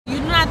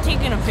not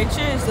taking a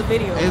picture, it's the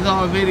video. It's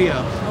all video.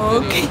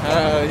 Okay.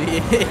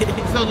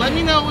 Yeah. So let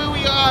me know where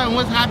we are and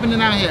what's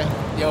happening out here.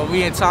 Yo,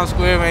 we in Times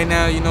Square right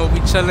now. You know, we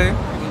chilling.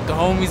 The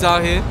homies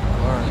out here.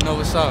 You know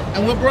what's up.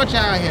 And what brought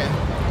y'all out here?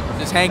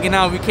 Just hanging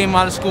out. We came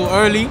out of school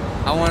early.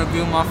 I want to be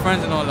with my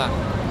friends and all that.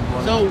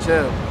 So,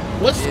 chill.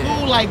 What's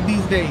school like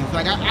these days?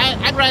 Like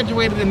I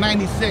graduated in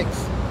 '96.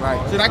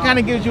 Right. So that kind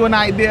of gives you an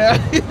idea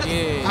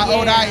Yeah. how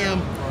old I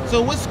am.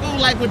 So what's school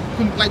like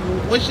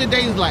what's your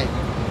days like?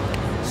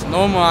 It's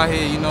normal out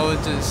here, you know,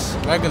 it's just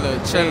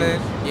regular,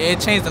 chilling. Yeah, it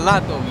changed a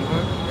lot though, you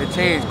know? It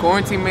changed.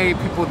 Quarantine made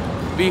people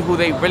be who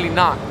they really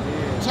not.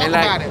 Talk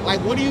about it. Like,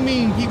 what do you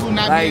mean people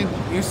not being...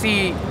 You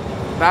see,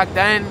 back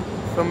then,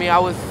 for me, I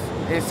was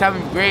in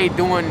 7th grade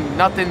doing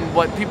nothing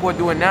what people are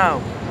doing now.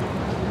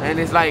 And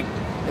it's like,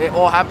 it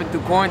all happened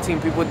through quarantine,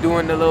 people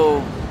doing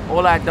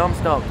all that dumb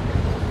stuff,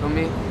 for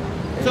me.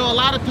 So a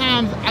lot of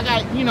times, I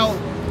got, you know,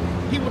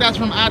 people that's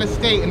from out of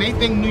state, and they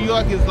think New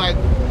York is like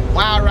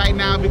wild right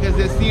now because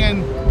they're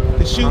seeing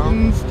the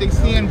shootings, they're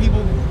seeing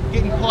people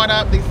getting caught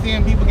up, they're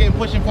seeing people getting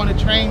pushed in front of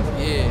trains.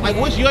 Yeah. Like,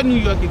 what's your New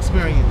York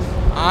experience?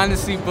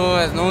 Honestly, bro,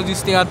 as long as you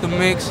stay out the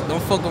mix,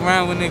 don't fuck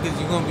around with niggas,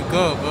 you gonna be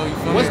good, bro. You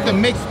feel What's me? the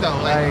mix though?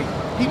 Like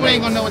people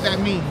ain't gonna know what that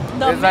means.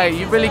 It's like,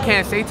 you really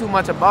can't say too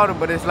much about it,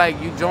 but it's like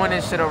you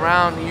joining shit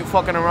around and you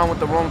fucking around with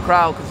the wrong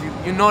crowd because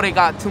you know they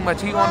got too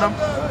much heat on them.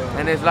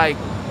 And it's like,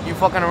 you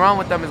fucking around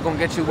with them is gonna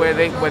get you where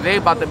they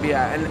about to be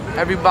at. And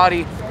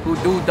everybody who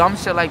do dumb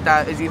shit like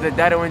that is either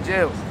dead or in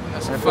jail.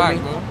 That's a fact,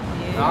 bro.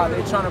 Nah,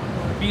 they trying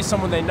to be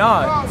someone they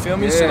not. You feel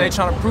me? Yeah. So they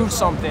trying to prove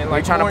something.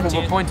 Like trying to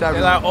prove a point to They're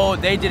everyone. like, oh,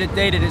 they did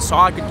it, so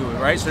I could do it,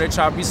 right? So they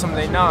try to be something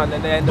they not, and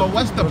then they end up. But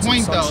what's the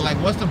point though? Like,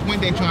 what's the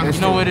point they trying to do?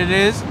 You know what it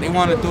is? They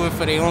want to do it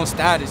for their own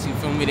status, you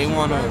feel me? They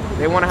want to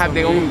have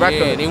their own record.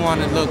 Yeah, they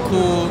want to look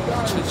cool,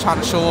 trying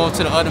to show off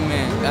to the other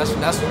man. That's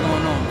what's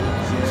going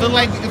on. So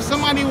like, if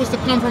somebody was to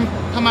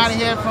come out of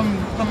here from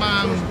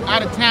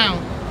out of town,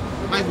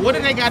 like, what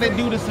do they got to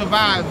do to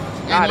survive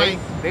and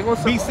they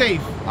gonna be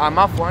safe?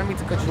 My fault, I didn't mean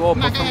to cut you off.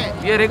 But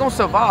yeah, they gonna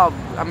survive.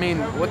 I mean,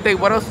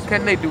 what else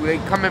can they do? They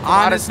coming from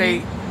out of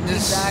state.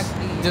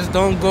 Just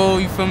don't go,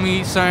 you feel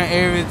me, certain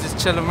areas, just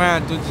chill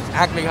around, just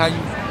act like how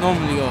you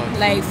normally are.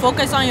 Like,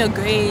 focus on your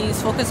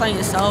grades, focus on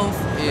yourself.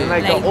 Yeah.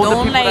 Like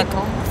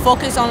don't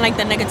focus on like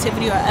the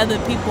negativity or other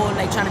people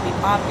like trying to be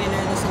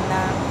popular, this and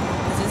that.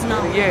 Cause it's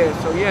not.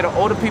 Yeah, so yeah, the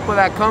older people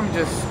that come,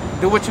 just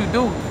do what you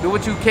do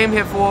what you came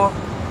here for,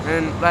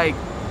 and like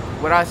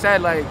what I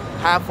said, like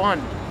have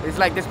fun. It's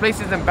like this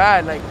place isn't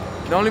bad. Like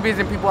the only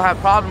reason people have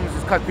problems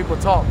is because people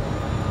talk,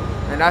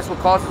 and that's what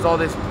causes all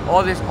this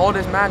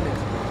madness.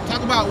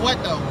 Talk about what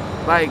though?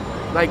 Like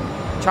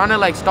trying to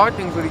like start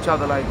things with each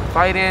other, like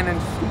fighting and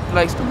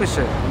like stupid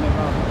shit.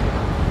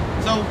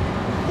 So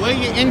where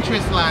your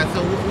interest lies?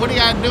 So what are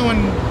y'all doing,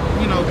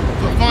 you know,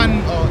 for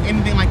fun or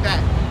anything like that?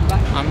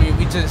 I mean,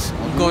 we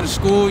go to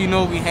school, you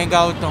know, we hang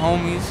out with the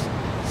homies,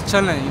 just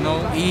chilling, you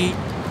know, eat,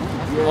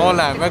 all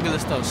that regular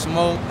stuff,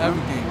 smoke,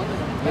 everything.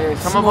 Yeah,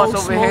 some of us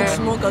over here.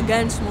 Smoke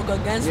again.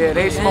 Yeah,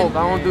 they smoke.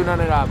 I don't do none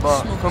of that,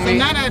 but for me. So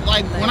now that,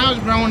 like, when I was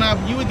growing up,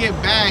 you would get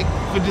bagged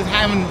for just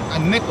having a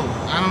nickel.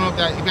 I don't know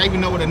if I even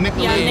know what a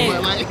nickel is,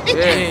 but like,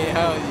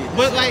 yeah.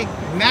 But like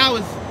now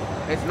it's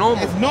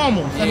normal. It's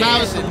normal. So Yeah,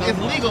 now it's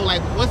legal.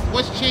 Like,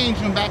 what's changed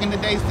from back in the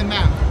days to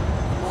now?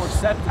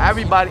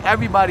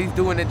 Everybody's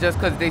doing it just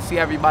because they see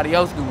everybody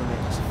else doing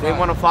it. They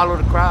want to follow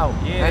the crowd,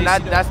 Yeah, and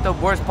that's the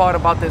worst part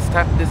about this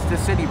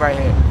city right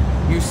here.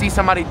 You see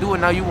somebody do it,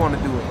 now you want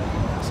to do it.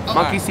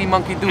 Monkey see,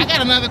 monkey do. I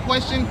got another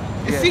question.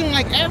 It seems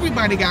like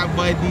everybody got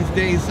bud these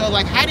days. So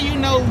like, how do you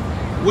know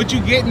what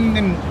you're getting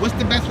and what's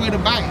the best way to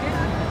buy it?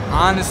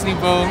 Honestly,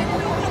 bro,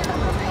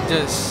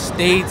 just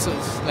stay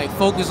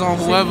focus on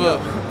whoever.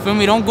 Feel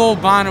me? Don't go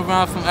buying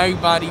around from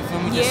everybody. Feel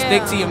me? Just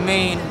stick to your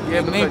main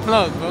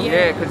plug, bro.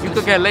 Yeah, because you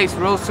could get laced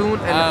real soon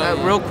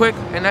and real quick,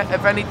 and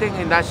if anything,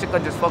 and that shit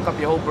could just fuck up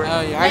your whole brain.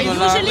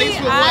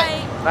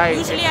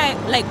 Usually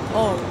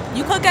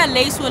you could get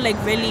laced with like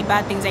really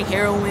bad things like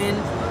heroin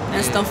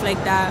and stuff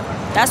like that.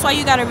 That's why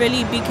you gotta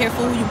really be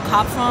careful who you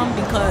cop from,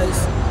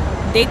 because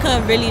they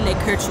could really like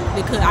hurt you.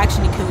 They could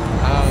actually kill you.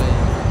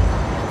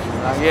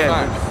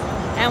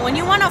 And when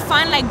you wanna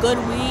find like good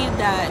weed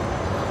that,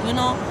 you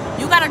know,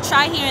 you gotta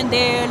try here and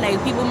there, like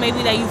people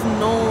maybe that you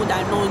know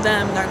that know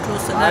them, that are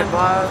close to them.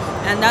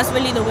 And that's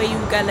really the way you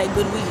get like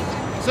good weed.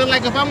 So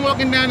like if I'm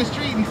walking down the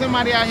street and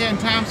somebody out here in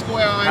Times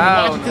Square or in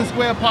Washington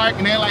Square Park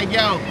and they're like,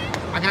 yo,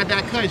 I got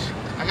that kush,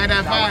 I got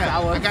that fire,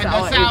 I got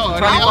that sour.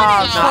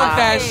 Fuck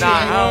that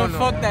shit.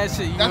 Fuck that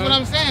shit. That's what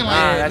I'm saying.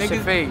 Like,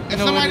 if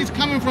somebody's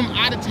coming from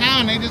out of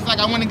town, they just like,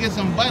 I want to get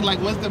some bud. Like,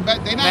 what's the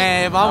best? They not.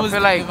 Man, if you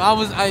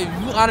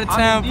out of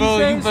town,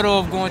 bro, you better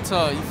off going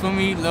to. You feel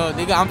me? Look,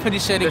 I'm pretty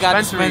sure they got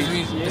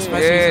dispensaries. Yeah,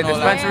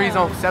 dispensaries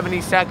on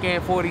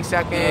 72nd,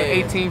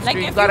 42nd, 18th Street. Like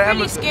if you're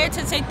really scared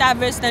to take that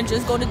risk, then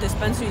just go to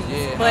dispensaries.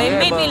 But it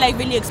may be like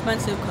really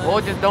expensive. Or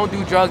just don't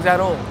do drugs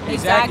at all.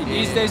 Exactly.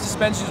 These days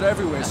dispensaries are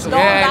everywhere. So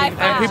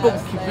and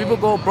people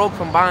go broke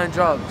from buying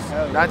drugs.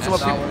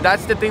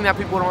 That's the thing that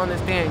people don't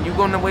understand. You're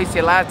gonna waste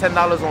your last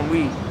 $10 on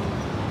weed.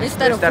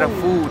 Instead of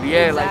food.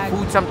 Yeah, exactly. like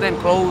food, something,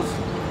 clothes.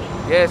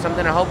 Yeah,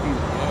 something to help you.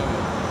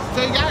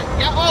 So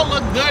y'all all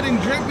look good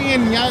and drippy,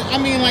 and y'all. I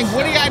mean, like,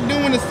 what are y'all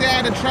doing to stay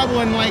out of trouble?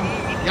 And like,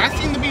 y'all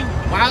seem to be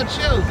wild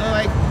chills. So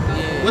like,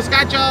 what's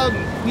got y'all,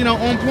 you know,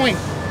 on point?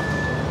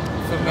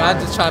 For me, I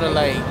just try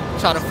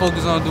to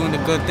focus on doing the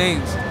good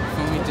things.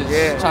 For me,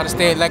 just try to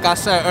stay, like I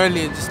said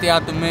earlier, just stay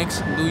out the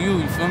mix, do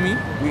you feel me?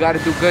 We got to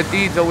do good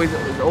deeds.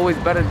 It's always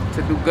better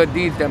to do good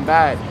deeds than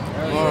bad.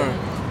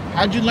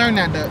 How'd you learn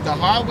that? The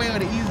hard way or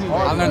the easy way?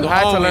 I learned the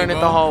had hard to way, learn it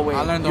the hard way.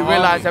 You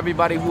realize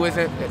everybody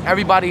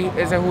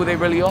isn't who they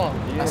really are.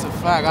 That's a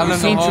fact. I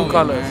learned seen the hard true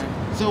colors.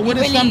 Man. So what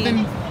is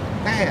something?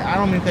 I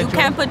don't mean that you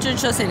can't put your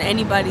trust in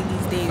anybody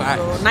these days,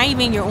 bro. Not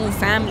even your own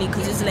family,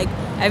 because it's like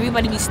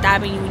everybody be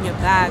stabbing you in your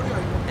back,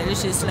 and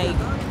it's just like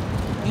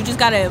you just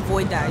gotta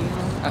avoid that, you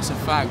know. That's a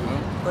fact, bro.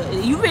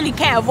 But you really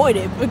can't avoid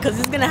it because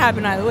it's gonna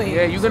happen either way.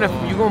 Yeah, you're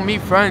gonna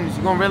meet friends.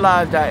 You're gonna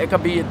realize that it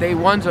could be your day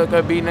ones or it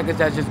could be niggas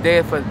that's just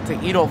there to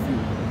eat off you.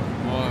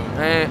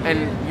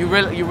 And you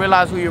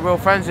realize who your real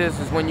friends is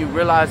when you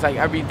realize like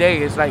every day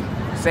it's like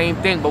same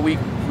thing, but we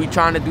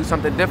trying to do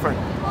something different.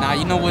 Nah,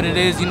 you know what it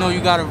is? You know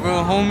you got a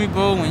real homie,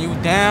 bro. When you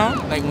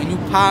down, like when you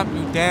pop,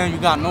 you down, you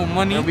got no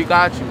money. And we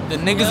got you. The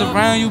niggas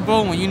around you,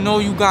 bro, when you know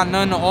you got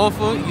nothing to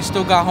offer, you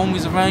still got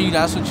homies around you.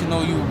 That's what you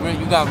know.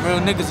 You got real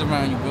niggas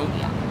around you, bro.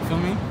 Feel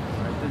me?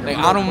 Like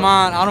I don't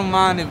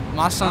mind if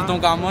my sons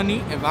don't got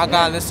money. If I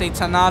got, let's say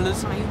 $10,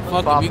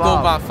 fuck it, we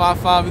go buy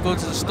 5-5. We go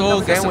to the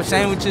store, get some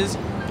sandwiches.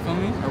 Feel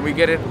me? And we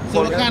get it.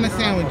 So what kind of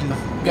sandwiches?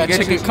 You got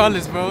chicken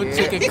colors, bro. Yeah.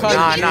 Chicken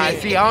colors. Nah.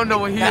 See, I don't know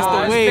what he That's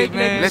the wave,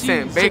 man.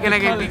 Listen, bacon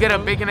egg. We get a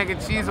bacon egg and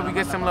cheese, or we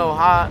get some little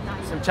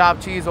some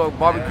chopped cheese or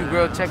barbecue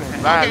grilled chicken.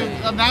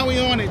 Okay, now we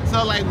on it.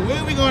 So like, where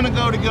are we gonna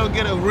go to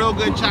get a real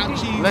good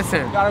chopped cheese?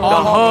 Listen,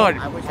 the hood,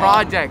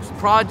 project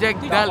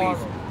delis,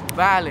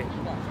 valid.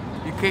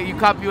 You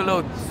cop you a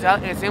little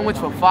sandwich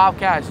for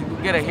 $5. You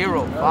can get a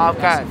hero, $5.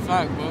 That's a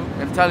fact, bro.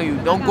 I'm telling you,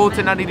 don't go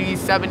to none of these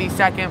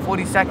 70-second,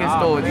 40-second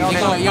stores.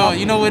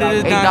 You know what it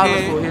is down $8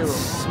 here? for a hero.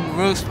 It's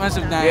real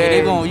expensive down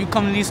here. You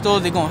come to these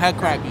stores, they gonna head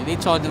crack you. They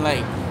charging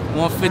like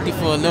 $150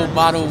 for a little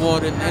bottle of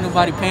water. Ain't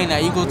nobody paying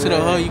that. You go to the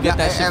hood, you get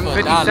that shit for $1.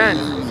 50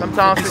 cents.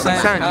 Sometimes 50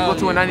 cents. You go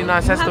to a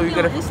 99-cent store, you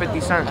get it for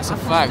 50 cents. That's a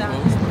fact,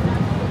 bro.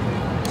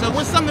 So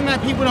what's something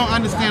that people don't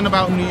understand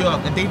about New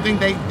York, that they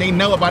think they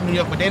know about New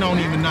York, but they don't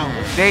even know?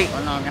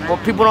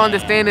 What people don't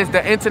understand is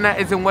the internet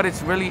isn't what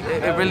it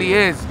really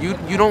is.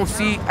 You don't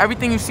see,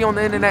 everything you see on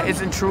the internet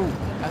isn't true.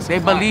 They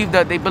believe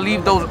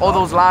all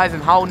those lies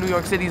and how New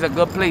York City is a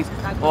good place,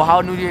 or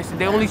how New York City,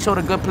 they only show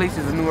the good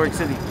places in New York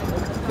City.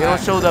 They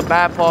don't show the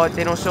bad parts.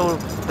 They don't show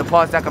the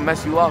parts that can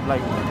mess you up,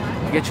 like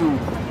get you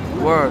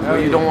where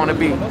you don't want to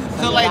be.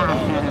 So like,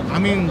 I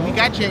mean, we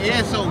got your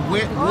ear. So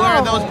where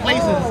are those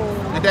places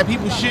that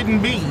people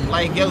shouldn't be?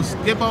 Like, yo,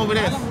 skip over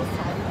this.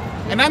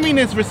 And I mean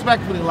this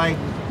respectfully, like,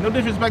 no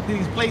disrespect to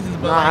these places,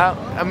 but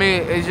I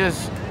mean, it's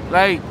just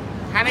like,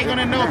 how they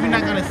gonna know if you're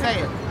not gonna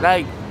say it?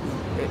 Like,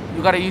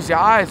 you gotta use your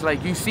eyes.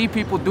 Like, you see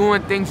people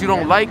doing things you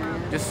don't like,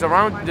 just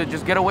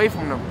get away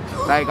from them.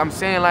 Like I'm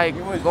saying, like,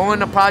 go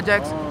into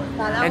projects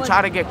and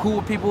try to get cool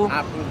with people,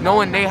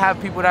 knowing they have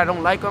people that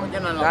don't like them.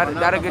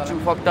 That'll get you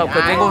fucked up,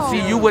 because they gonna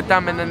see you with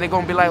them, and then they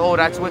gonna be like, oh,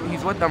 that's what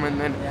he's with them, and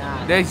then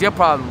there's your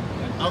problem.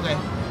 Okay.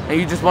 And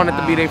you just wanted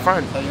to be their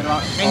friend.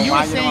 And you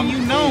were saying you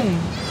known.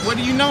 What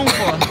are you known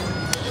for?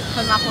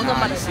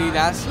 See,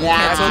 that's you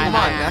can't talk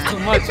about it. That's too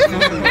much.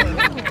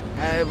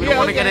 We don't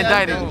want to get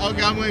indicted.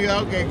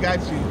 Okay, got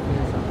you.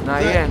 Nah,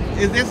 So, yeah.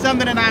 Is there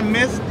something that I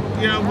missed,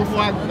 before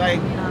I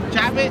like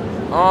chop it?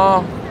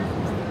 Nah.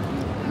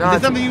 Is there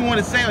something you want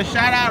to say or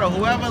shout out or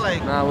whoever?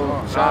 Like, Nah,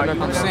 well, shout out.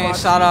 I'm saying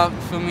shout out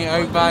for me,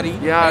 everybody.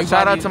 Yeah, everybody.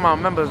 Shout out to my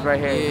members right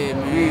here. Yeah,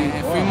 man.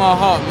 And free my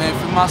heart, man.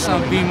 Free my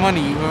son B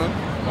Money, you heard?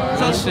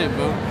 Real shit,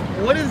 bro.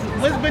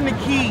 What's been the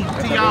key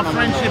to y'all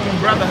friendship and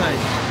brotherhood?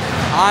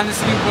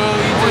 Honestly, bro,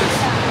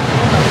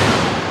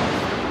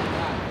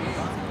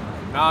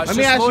 Let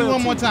me ask you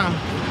one more time.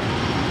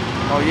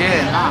 Oh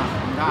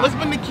yeah. What's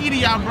been the key to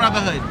y'all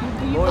brotherhood?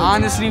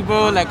 Honestly,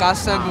 bro, like I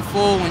said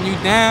before, when you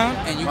down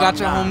and you got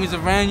your homies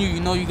around you, you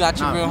know you got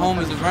your real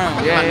homies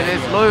around you. Yeah, it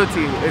is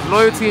loyalty. It's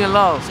loyalty and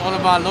love. It's all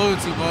about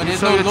loyalty, bro.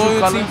 There's no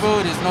loyalty,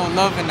 bro. There's no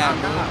love in that,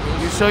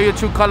 bro. You show your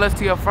true colors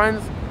to your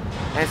friends,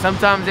 and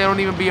sometimes they don't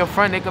even be your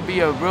friend. They could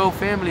be a real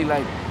family.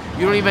 Like,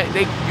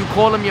 you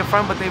call them your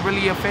friend, but they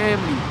really your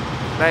family.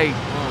 Like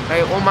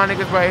all my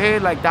niggas right here,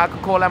 like, I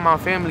could call that my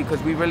family,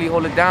 because we really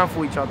hold it down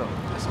for each other.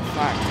 That's a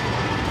fact.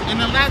 And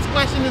the last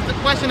question is the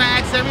question I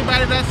ask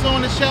everybody that's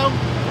on the show.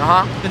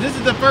 Because this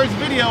is the first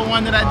video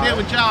one that I did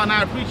with y'all, and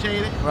I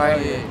appreciate it.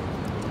 Right. Yeah.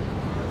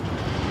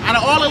 Out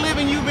of all the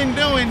living you've been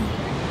doing,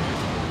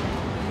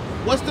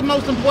 what's the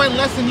most important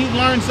lesson you've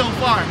learned so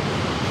far?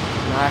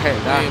 Hey,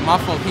 my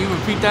fault. Can you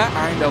repeat that?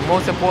 The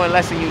most important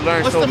lesson you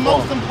learned so far. What's the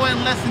most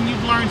important lesson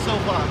you've learned so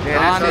far?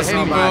 Yeah,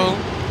 honestly, bro,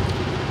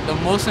 the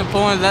most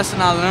important lesson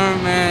I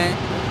learned, man,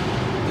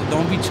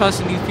 don't be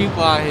trusting these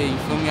people out here, you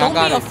feel me? Don't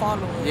be a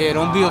follower. Yeah,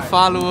 don't be a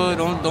follower.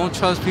 Don't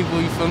trust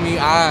people, you feel me?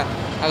 I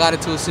got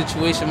into a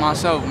situation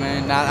myself,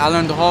 man. I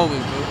learned the hard way,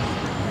 bro.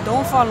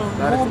 Don't follow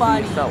Gotta be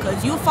nobody, yourself.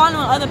 because you following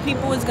other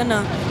people is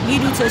gonna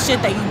lead you to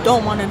shit that you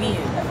don't want to be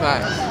in.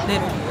 Right.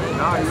 Literally.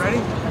 Nah, you ready?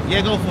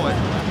 Yeah, go for it.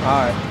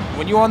 All right.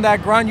 When you're on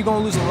that grind, you're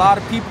gonna lose a lot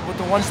of people, but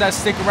the ones that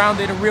stick around,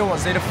 they're the real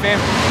ones. They're the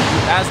family.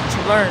 That's what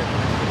you learn.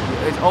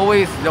 It's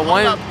always the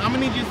one. I'm gonna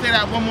need you to say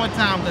that one more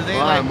time because they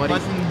Why, like buddy?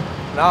 busting.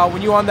 Now,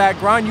 when you're on that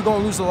grind, you're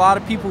gonna lose a lot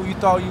of people you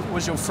thought you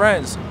was your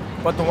friends,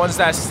 but the ones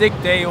that stick,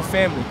 they're your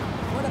family,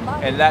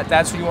 and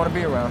that's who you want to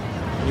be around.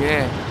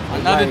 Yeah.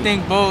 Another Like,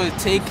 thing, bro,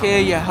 is take care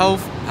of your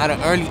health at an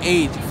early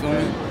age. You feel me?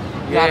 You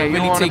Yeah, gotta you really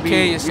don't wanna take be,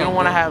 care of yourself. you don't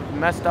want to bro. have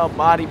messed up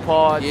body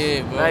parts.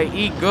 Yeah, bro. Like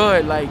eat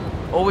good. Like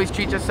always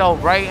treat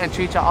yourself right and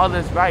treat your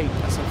others right.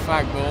 That's a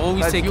fact, bro.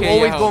 Always Like, take you care of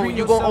your always health. go. You gonna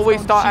yourself, always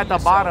don't start cheat at the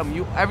yourself.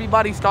 bottom.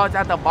 Everybody starts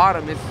at the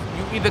bottom. It's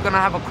you either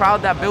gonna have a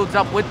crowd that builds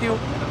up with you,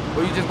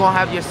 or you just gonna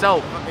have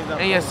yourself.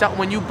 And yourself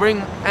when you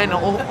bring and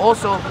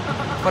also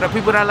for the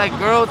people that like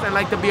girls and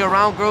like to be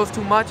around girls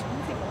too much,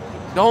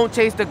 don't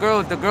chase the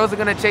girls. The girls are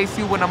gonna chase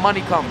you when the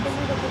money comes.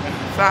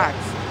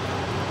 Facts.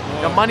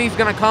 The money's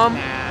gonna come,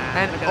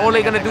 and all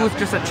they're gonna do is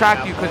just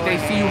attract you because they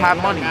see you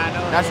have money.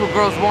 That's what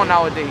girls want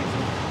nowadays.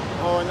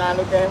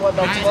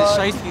 Bitches is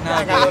shiesty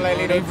now, bro.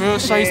 They real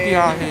shiesty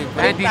out here,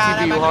 bro. And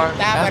DTB, you heart.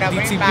 That's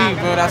DTB,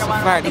 bro. That's a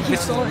fact. These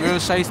bitches is real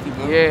shiesty,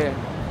 bro. Yeah.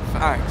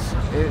 Facts.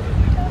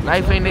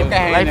 Life ain't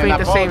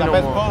the same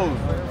no more.